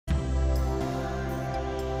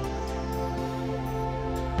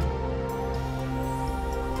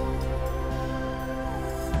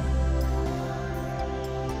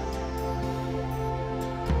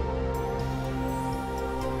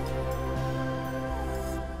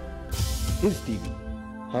His TV,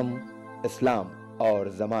 हम इस्लाम और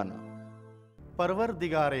ज़माना।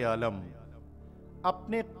 परवरदिगार आलम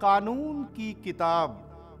अपने कानून की किताब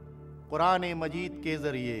कुरान मजीद के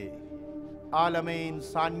ज़रिए आलम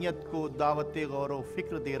इंसानियत को दावत गौर व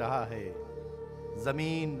फिक्र दे रहा है।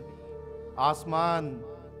 ज़मीन, आसमान,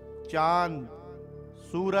 चाँद,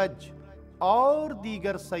 सूरज और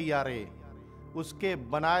दीगर सैयारे उसके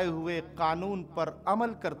बनाए हुए कानून पर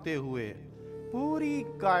अमल करते हुए पूरी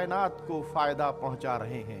कायनात को फ़ायदा पहुंचा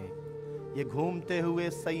रहे हैं। ये घूमते हुए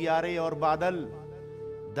सैयारे और बादल,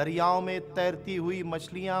 दरियाओं में तैरती हुई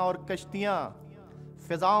मछलियां और कश्तियां,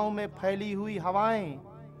 फिजाओं में फैली हुई हवाएं,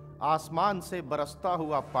 आसमान से बरसता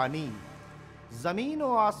हुआ पानी, ज़मीन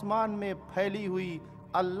और आसमान में फैली हुई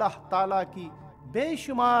अल्लाह ताला की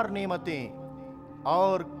बेशुमार नेमतें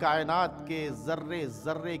और कायनात के ज़र्रे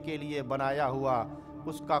ज़र्रे के लिए बनाया हुआ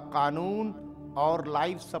उसका कानून और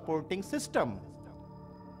लाइफ सपोर्टिंग सिस्टम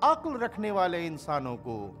अक्ल रखने वाले इंसानों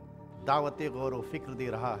को दावत गौर व फिक्र दे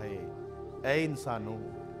रहा है। ऐ इंसानों,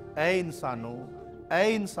 ऐ इंसानों, ऐ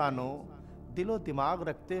इंसानों, दिलो दिमाग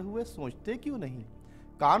रखते हुए सोचते क्यों नहीं?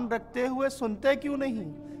 कान रखते हुए सुनते क्यों नहीं?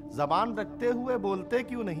 ज़बान रखते हुए बोलते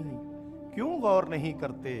क्यों नहीं? क्यों गौर नहीं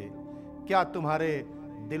करते? क्या तुम्हारे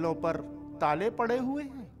दिलों पर ताले पड़े हुए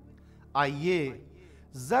हैं? आइए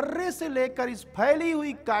जर्रे से लेकर इस फैली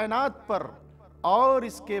हुई कायनात पर और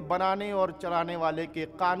इसके बनाने और चलाने वाले के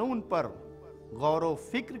कानून पर गौर व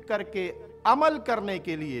फिक्र करके अमल करने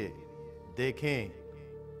के लिए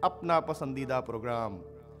देखें अपना पसंदीदा प्रोग्राम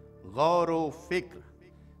गौर व फिक्र,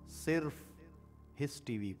 सिर्फ हिज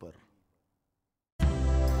टीवी पर।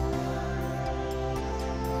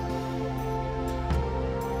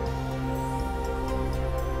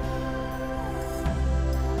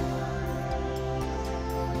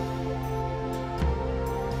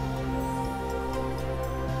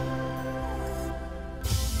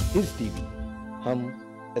 हिज टीवी, हम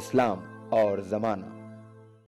इस्लाम और ज़माना।